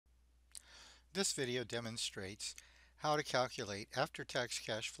This video demonstrates how to calculate after-tax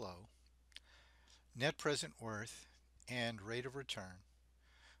cash flow, net present worth, and rate of return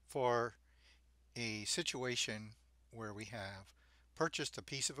for a situation where we have purchased a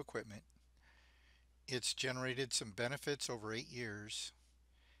piece of equipment, it's generated some benefits over 8 years,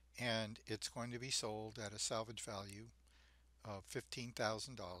 and it's going to be sold at a salvage value of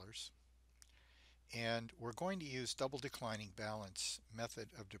 $15,000. And we're going to use double declining balance method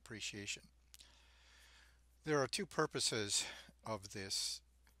of depreciation. There are two purposes of this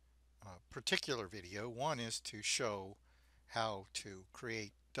particular video. One is to show how to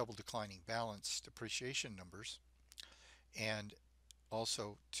create double declining balance depreciation numbers, and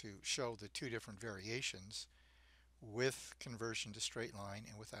also to show the two different variations with conversion to straight line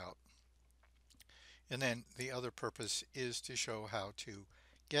and without. And then the other purpose is to show how to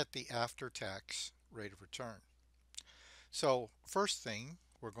get the after-tax rate of return. So first thing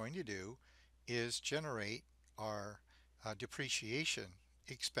we're going to do is generate our depreciation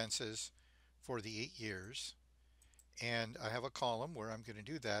expenses for the 8 years, and I have a column where I'm going to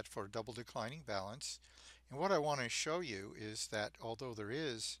do that for double declining balance. And what I want to show you is that although there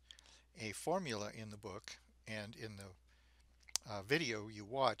is a formula in the book and in the video you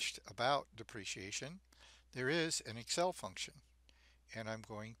watched about depreciation, there is an Excel function, and I'm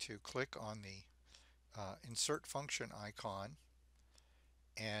going to click on the insert function icon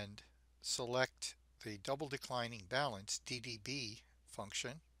and select the double declining balance DDB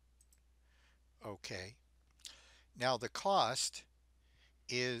function. OK. Now the cost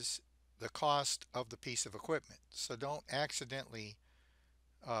is the cost of the piece of equipment. So don't accidentally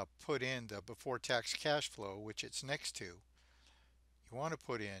put in the before tax cash flow, which it's next to. You want to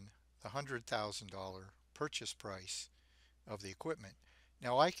put in the $100,000 purchase price of the equipment.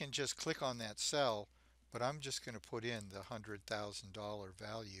 Now I can just click on that cell, but I'm just going to put in the $100,000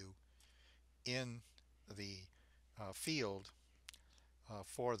 value in the field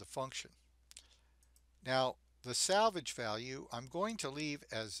for the function. Now the salvage value I'm going to leave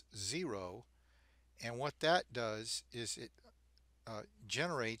as 0, and what that does is it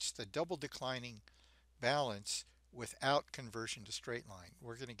generates the double declining balance without conversion to straight line.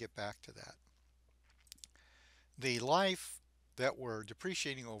 We're going to get back to that. The life that we're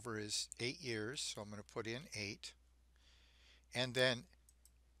depreciating over is 8 years, so I'm going to put in 8. And then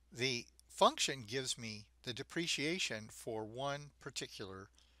the function gives me the depreciation for one particular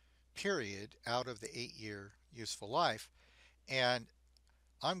period out of the 8-year useful life, and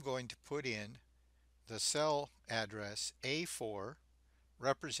I'm going to put in the cell address A4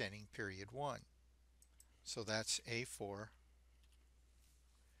 representing period 1. So that's A4,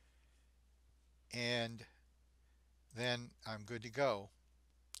 and then I'm good to go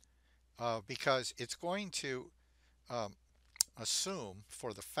because it's going to um, assume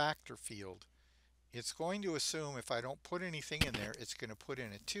for the factor field, it's going to assume if I don't put anything in there, it's going to put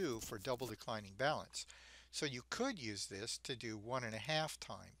in a 2 for double declining balance. So you could use this to do 1.5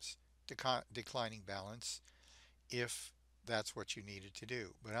 times declining balance if that's what you needed to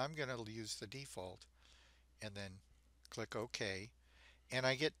do. But I'm going to use the default and then click OK. And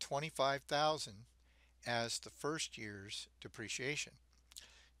I get 25,000 as the first year's depreciation.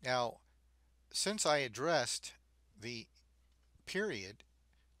 Now, since I addressed the period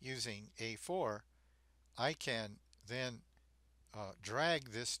using A4, I can then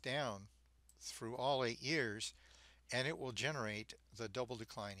drag this down through all 8 years, and it will generate the double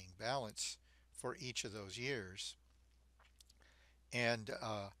declining balance for each of those years. And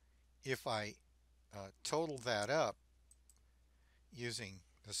if I total that up using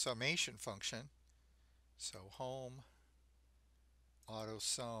the summation function, so home, auto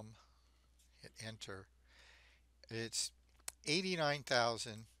sum, hit enter, it's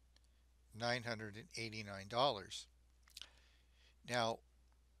 $89,989. Now,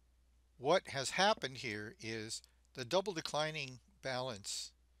 what has happened here is the double declining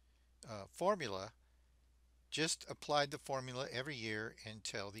balance formula just applied the formula every year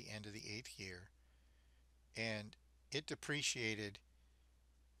until the end of the 8th year, and it depreciated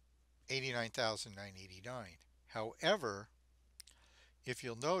 $89,989. However, if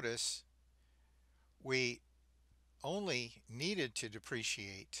you'll notice, we only needed to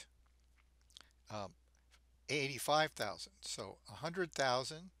depreciate 85,000. So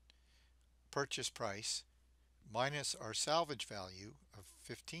 100,000 purchase price minus our salvage value of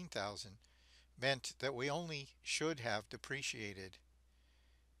 15,000 meant that we only should have depreciated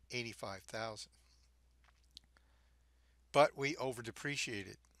 85,000. But we over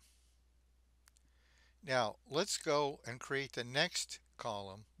depreciated. Now let's go and create the next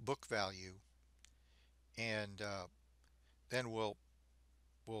column, book value, and then we'll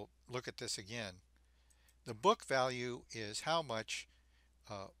we'll look at this again. The book value is how much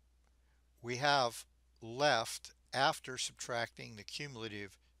uh, we have left after subtracting the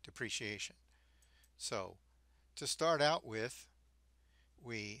cumulative depreciation. So to start out with,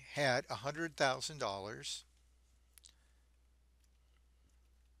 we had $100,000.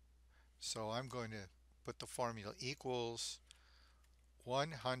 So I'm going to put the formula equals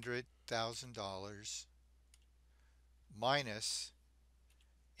 $100,000 minus,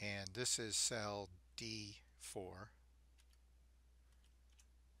 and this is cell D4.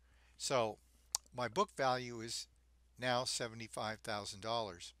 So my book value is now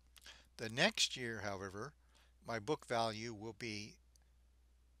 $75,000. The next year, however, my book value will be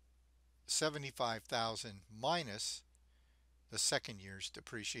 75,000 minus the second year's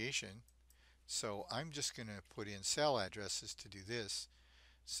depreciation. So I'm just going to put in cell addresses to do this.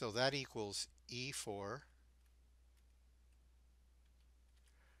 So that equals E4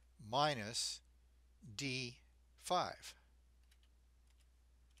 minus D5.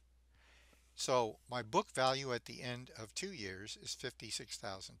 So my book value at the end of 2 years is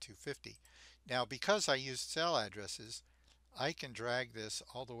 56,250. Now because I used cell addresses, I can drag this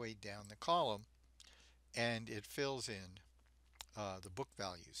all the way down the column and it fills in the book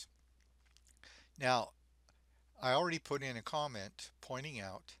values. Now I already put in a comment pointing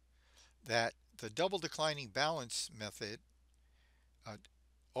out that the double declining balance method uh,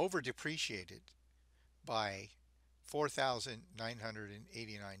 over depreciated by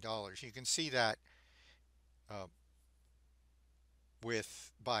 $4,989. You can see that uh,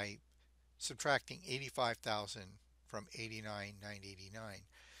 with by subtracting 85,000 from 89,989.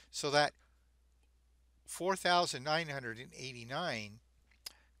 So that 4,989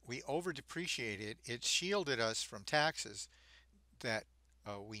 we over depreciated. It shielded us from taxes that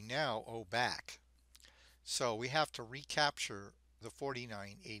we now owe back. So we have to recapture the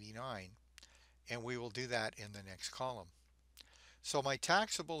 49.89, and we will do that in the next column. So my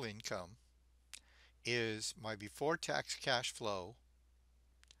taxable income is my before tax cash flow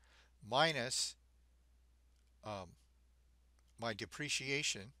minus my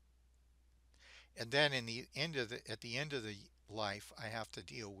depreciation, and then at the end of the life I have to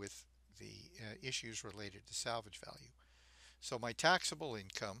deal with the issues related to salvage value. So my taxable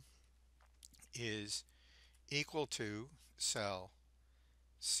income is equal to cell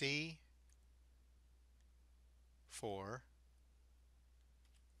C4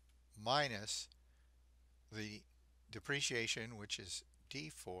 minus the depreciation, which is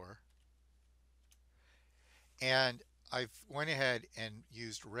D4, and I've went ahead and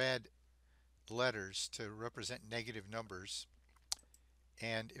used red letters to represent negative numbers,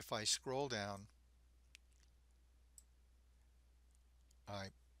 and if I scroll down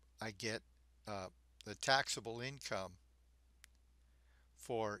I get the taxable income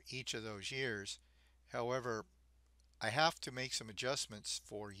for each of those years. However, I have to make some adjustments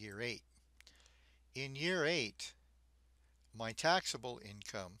for year 8. In year 8, my taxable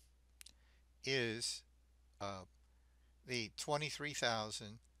income is the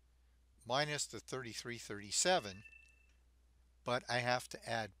 23,000 minus the 3337, but I have to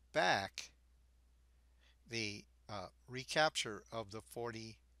add back the recapture of the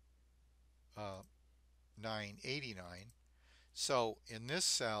 49.89. So in this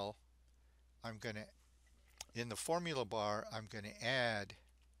cell, I'm going to, in the formula bar, I'm going to add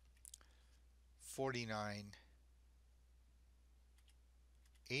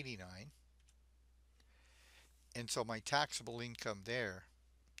 49.89, and so my taxable income there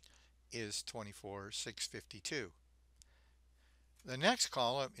is 24,652. The next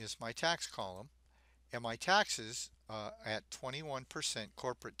column is my tax column, and my taxes at 21%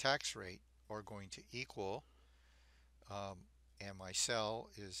 corporate tax rate are going to equal, and my cell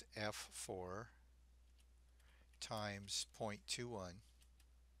is F4 times 0.21,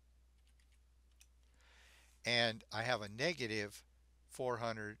 and I have a negative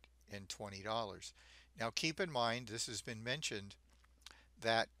 $420. Now keep in mind, this has been mentioned,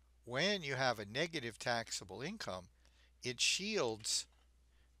 that when you have a negative taxable income, it shields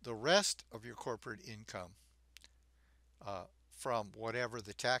the rest of your corporate income from whatever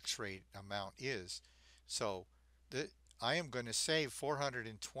the tax rate amount is. So I am going to save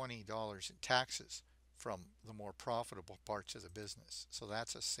 $420 in taxes from the more profitable parts of the business. So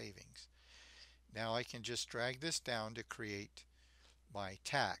that's a savings. Now I can just drag this down to create my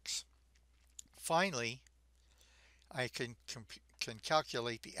tax. Finally, I can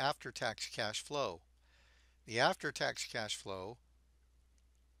calculate the after-tax cash flow. The after-tax cash flow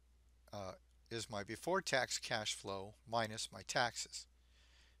is my before-tax cash flow minus my taxes.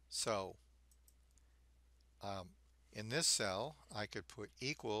 So In this cell, I could put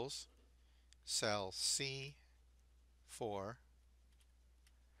equals cell C4,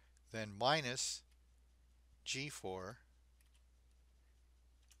 then minus G4.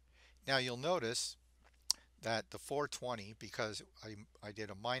 Now you'll notice that the 420, because I did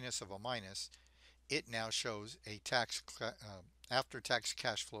a minus of a minus, it now shows a after-tax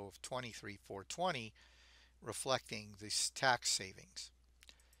cash flow of 23,420, reflecting this tax savings.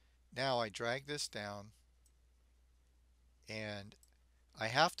 Now I drag this down, and I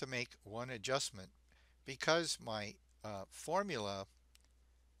have to make one adjustment because my formula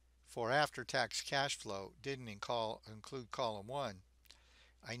for after-tax cash flow didn't include column 1.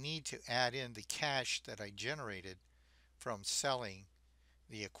 I need to add in the cash that I generated from selling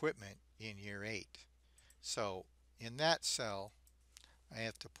the equipment in year 8. So in that cell, I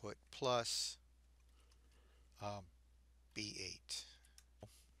have to put plus B8.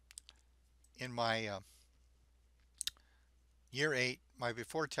 In my year 8, my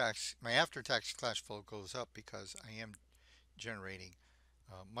after-tax cash flow goes up because I am generating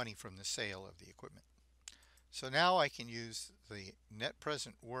money from the sale of the equipment. So now I can use the net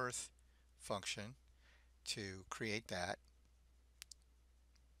present worth function to create that.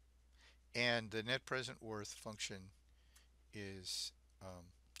 And the net present worth function is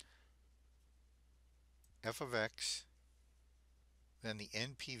f of x, then the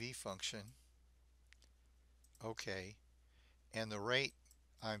NPV function, okay, and the rate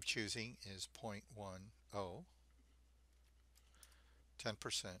I'm choosing is 0.10,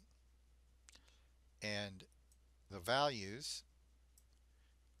 10%, and the values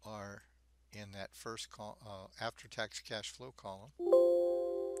are in that first after-tax cash flow column.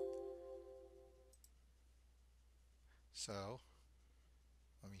 So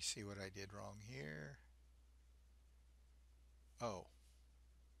let me see what I did wrong here. Oh,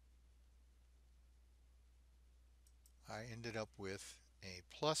 I ended up with a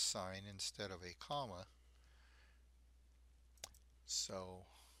plus sign instead of a comma. So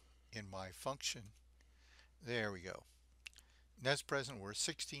in my function, there we go. Net present worth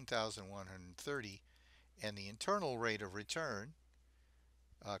 16,130, and the internal rate of return,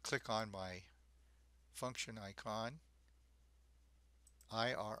 click on my function icon,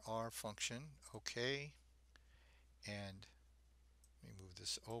 IRR function, okay, and let me move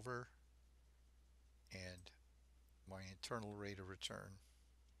this over, and my internal rate of return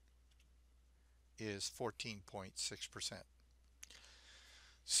is 14.6%.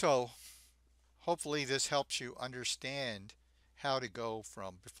 So hopefully this helps you understand how to go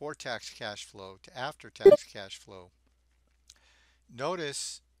from before tax cash flow to after tax cash flow.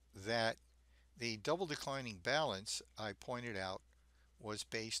 Notice that the double declining balance I pointed out was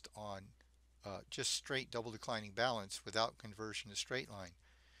based on just straight double declining balance without conversion to straight line.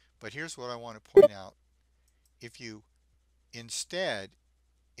 But here's what I want to point out. If you instead,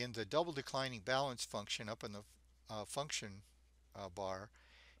 in the double declining balance function up in the function bar,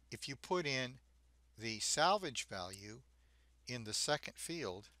 if you put in the salvage value in the second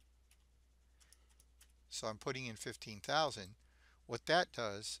field, so I'm putting in 15,000, what that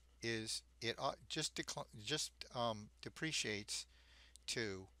does is it just depreciates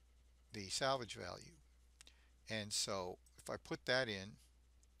to the salvage value. And so if I put that in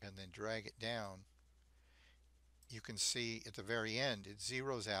and then drag it down, you can see at the very end it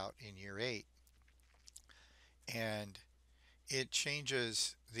zeroes out in year 8, and it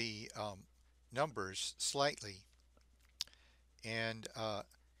changes the numbers slightly, and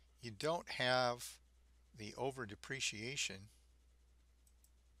you don't have the over depreciation.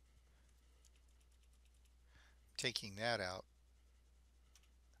 Taking that out,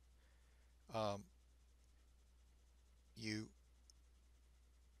 you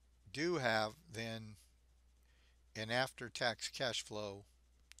do have then an after-tax cash flow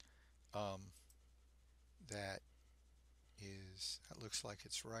that looks like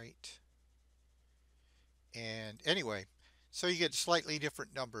it's right. And anyway, so you get slightly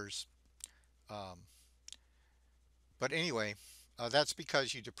different numbers. But anyway, that's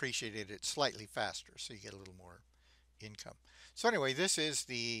because you depreciated it slightly faster, so you get a little more income. So anyway, this is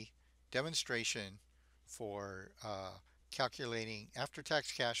the demonstration for calculating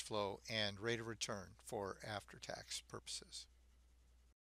after-tax cash flow and rate of return for after-tax purposes.